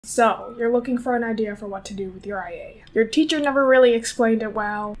So, you're looking for an idea for what to do with your IA. Your teacher never really explained it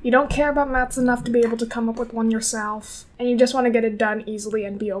well, you don't care about maths enough to be able to come up with one yourself, and you just want to get it done easily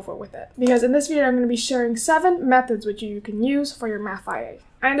and be over with it. Because in this video I'm going to be sharing 7 methods which you can use for your math IA.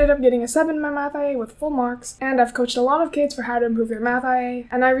 I ended up getting a 7 in my math IA with full marks, and I've coached a lot of kids for how to improve their math IA,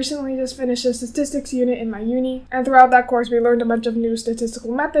 and I recently just finished a statistics unit in my uni, and throughout that course we learned a bunch of new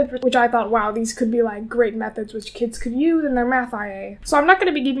statistical methods, which I thought, wow, these could be like great methods which kids could use in their math IA. So I'm not going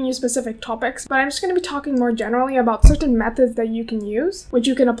to be giving you specific topics, but I'm just going to be talking more generally about certain methods that you can use, which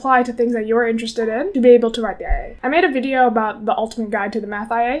you can apply to things that you're interested in to be able to write the IA. I made a video about the ultimate guide to the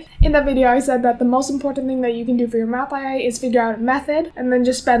math IA. In that video I said that the most important thing that you can do for your math IA is figure out a method, and then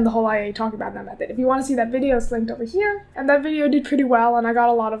just spend the whole IA talking about that method. If you want to see that video, it's linked over here. And that video did pretty well, and I got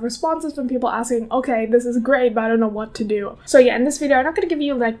a lot of responses from people asking, okay, this is great, but I don't know what to do. So yeah, in this video, I'm not going to give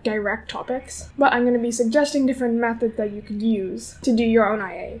you like direct topics, but I'm going to be suggesting different methods that you could use to do your own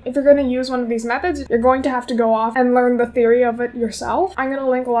IA. If you're going to use one of these methods, you're going to have to go off and learn the theory of it yourself. I'm going to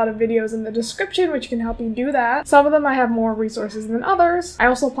link a lot of videos in the description which can help you do that. Some of them I have more resources than others. I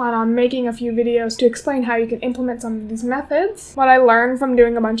also plan on making a few videos to explain how you can implement some of these methods. What I learned from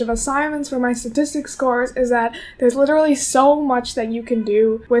doing a bunch of assignments for my statistics course is that there's literally so much that you can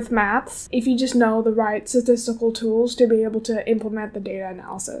do with maths if you just know the right statistical tools to be able to implement the data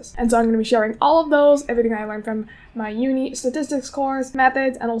analysis. And so I'm going to be sharing all of those, everything I learned from my uni statistics course,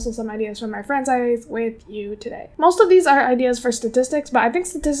 methods, and also some ideas from my friends' IAs with you today. Most of these are ideas for statistics, but I think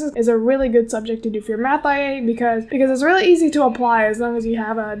statistics is a really good subject to do for your math IA because it's really easy to apply as long as you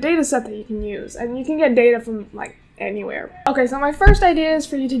have a data set that you can use, and you can get data from like anywhere. Okay, so my first idea is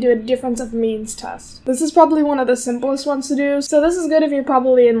for you to do a difference of means test. This is probably one of the simplest ones to do, so this is good if you're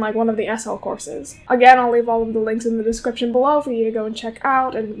probably in like one of the SL courses. Again, I'll leave all of the links in the description below for you to go and check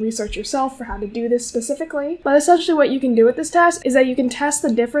out and research yourself for how to do this specifically. But essentially what you can do with this test is that you can test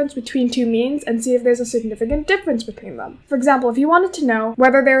the difference between two means and see if there's a significant difference between them. For example, if you wanted to know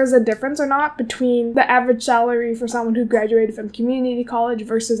whether there is a difference or not between the average salary for someone who graduated from community college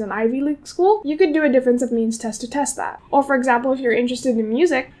versus an Ivy League school, you could do a difference of means test to test that. Or for example, if you're interested in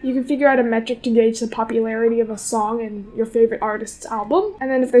music, you can figure out a metric to gauge the popularity of a song in your favorite artist's album. And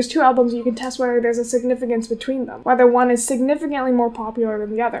then if there's 2 albums, you can test whether there's a significance between them, whether one is significantly more popular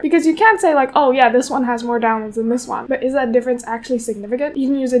than the other. Because you can't say like, oh yeah, this one has more downloads than this one, but is that difference actually significant? You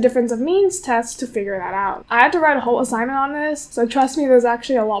can use a difference of means test to figure that out. I had to write a whole assignment on this, so trust me, there's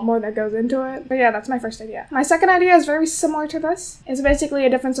actually a lot more that goes into it. But yeah, that's my first idea. My second idea is very similar to this. It's basically a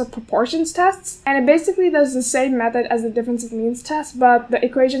difference of proportions tests, and it basically does the same method as the difference of means test, but the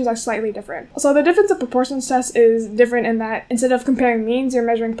equations are slightly different. So the difference of proportions test is different in that instead of comparing means, you're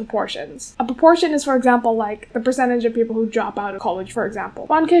measuring proportions. A proportion is, for example, like the percentage of people who drop out of college, for example.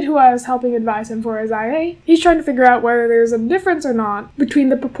 One kid who I was helping advise him for his IA, he's trying to figure out whether there's a difference or not between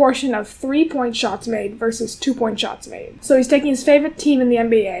the proportion of 3-point shots made versus 2-point shots made. So he's taking his favorite team in the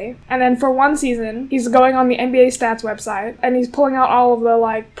NBA, and then for one season, he's going on the NBA stats website, and he's pulling out all of the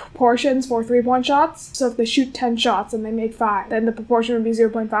like proportions for 3-point shots. So if they shoot 10 shots and they make 5, then the proportion would be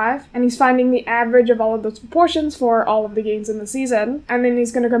 0.5, and he's finding the average of all of those proportions for all of the games in the season, and then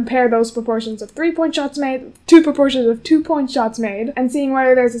he's going to compare those proportions of 3-point shots made to proportions of 2-point shots made, and seeing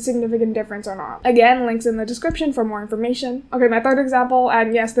whether there's a significant difference or not. Again, links in the description for more information. Okay, my third example,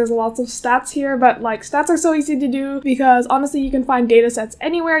 and yes, there's lots of stats here, but like stats are so easy to do because honestly you can find data sets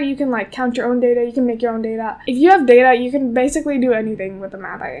anywhere. You can like count your own data, you can make your own data. If you have data, you can basically do anything with the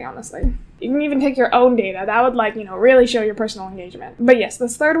math IA, honestly. You can even take your own data. That would like, really show your personal engagement. But yes,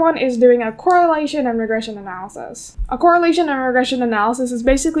 this third one is doing a correlation and regression analysis. A correlation and regression analysis is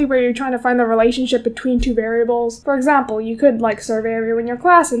basically where you're trying to find the relationship between 2 variables. For example, you could like survey everyone in your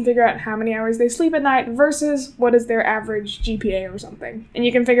class and figure out how many hours they sleep at night versus what is their average GPA or something. And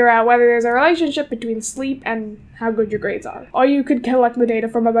you can figure out whether there's a relationship between sleep and how good your grades are. Or you could collect the data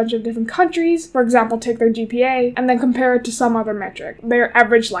from a bunch of different countries, for example, take their GPA, and then compare it to some other metric, their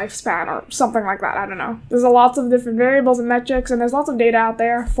average lifespan or something like that, I don't know. There's lots of different variables and metrics, and there's lots of data out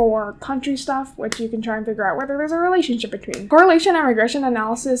there for country stuff, which you can try and figure out whether there's a relationship between. Correlation and regression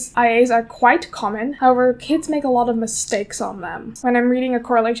analysis IAs are quite common, however, kids make a lot of mistakes on them. When I'm reading a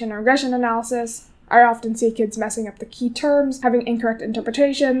correlation and regression analysis, I often see kids messing up the key terms, having incorrect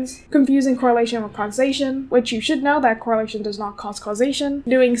interpretations, confusing correlation with causation, which you should know that correlation does not cause causation,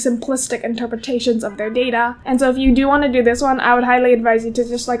 doing simplistic interpretations of their data. And so if you do want to do this one, I would highly advise you to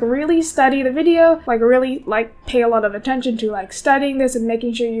just really study the video, really pay a lot of attention to studying this and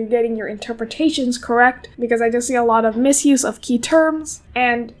making sure you're getting your interpretations correct, because I just see a lot of misuse of key terms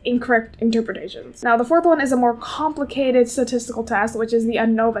and incorrect interpretations. Now the fourth one is a more complicated statistical test, which is the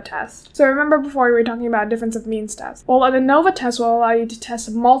ANOVA test. So remember before we were we're talking about a difference of means test. Well, an ANOVA test will allow you to test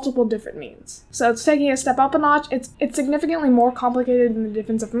multiple different means. So it's taking a step up a notch. It's significantly more complicated than the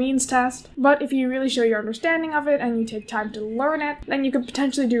difference of means test, but if you really show your understanding of it and you take time to learn it, then you could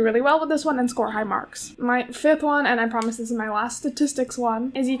potentially do really well with this one and score high marks. My fifth one, and I promise this is my last statistics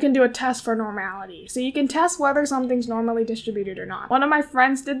one, is you can do a test for normality. So you can test whether something's normally distributed or not. One of my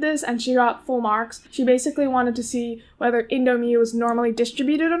friends did this and she got full marks. She basically wanted to see whether Indomu was normally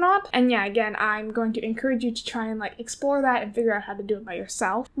distributed or not. And yeah, again, I'm going to encourage you to try and explore that and figure out how to do it by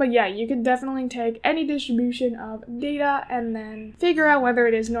yourself. But yeah, you could definitely take any distribution of data and then figure out whether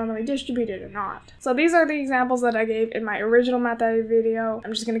it is normally distributed or not. So these are the examples that I gave in my original math video.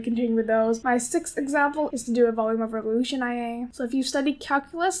 I'm just going to continue with those. My sixth example is to do a volume of revolution IA. So if you've studied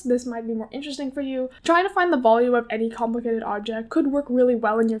calculus, this might be more interesting for you. Trying to find the volume of any complicated object could work really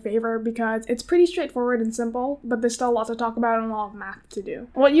well in your favor because it's pretty straightforward and simple, but there's still a lot to talk about and a lot of math to do.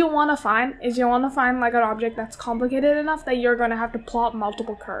 What you want to find is an object that's complicated enough that you're going to have to plot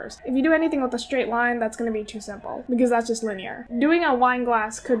multiple curves. If you do anything with a straight line, that's going to be too simple because that's just linear. Doing a wine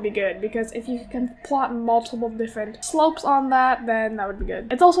glass could be good because if you can plot multiple different slopes on that, then that would be good.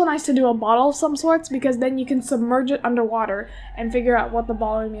 It's also nice to do a bottle of some sorts because then you can submerge it underwater and figure out what the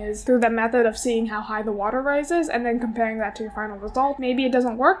volume is through the method of seeing how high the water rises and then comparing that to your final result. Maybe it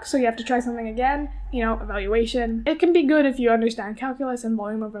doesn't work, so you have to try something again, evaluation. It can be good if you understand calculus and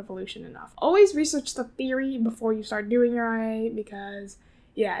volume of revolution enough. Always research the theory before you start doing your IA because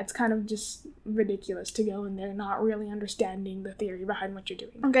yeah, it's kind of just ridiculous to go in there not really understanding the theory behind what you're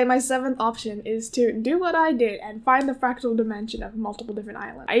doing. Okay, my seventh option is to do what I did and find the fractal dimension of multiple different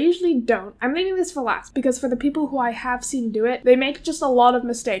islands. I usually don't. I'm leaving this for last because for the people who I have seen do it, they make just a lot of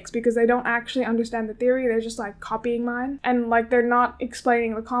mistakes because they don't actually understand the theory. They're just copying mine and they're not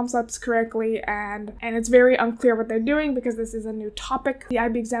explaining the concepts correctly and it's very unclear what they're doing because this is a new topic. The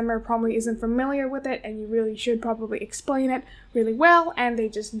IB examiner probably isn't familiar with it and you really should probably explain it really well and they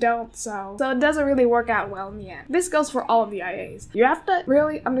just don't, so it doesn't really work out well in the end. This goes for all of the IAs. You have to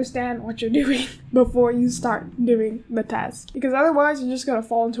really understand what you're doing before you start doing the test, because otherwise you're just gonna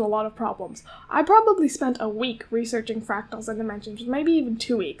fall into a lot of problems. I probably spent a week researching fractals and dimensions, maybe even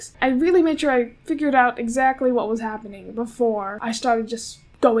 2 weeks. I really made sure I figured out exactly what was happening before I started just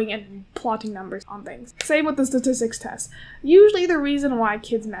going in and plotting numbers on things. Same with the statistics test. Usually the reason why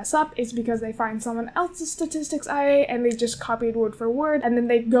kids mess up is because they find someone else's statistics IA and they just copy it word for word and then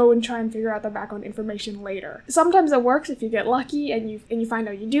they go and try and figure out the background information later. Sometimes it works if you get lucky and you find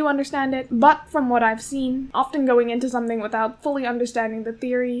out you do understand it, but from what I've seen, often going into something without fully understanding the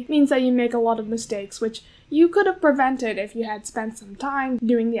theory means that you make a lot of mistakes, which you could have prevented if you had spent some time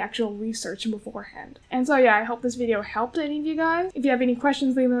doing the actual research beforehand. And so yeah, I hope this video helped any of you guys. If you have any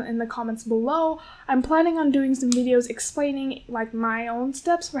questions, leave them in the comments below. I'm planning on doing some videos explaining my own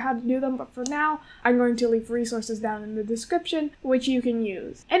steps for how to do them, but for now, I'm going to leave resources down in the description, which you can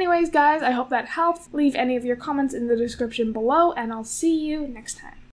use. Anyways guys, I hope that helps. Leave any of your comments in the description below, and I'll see you next time.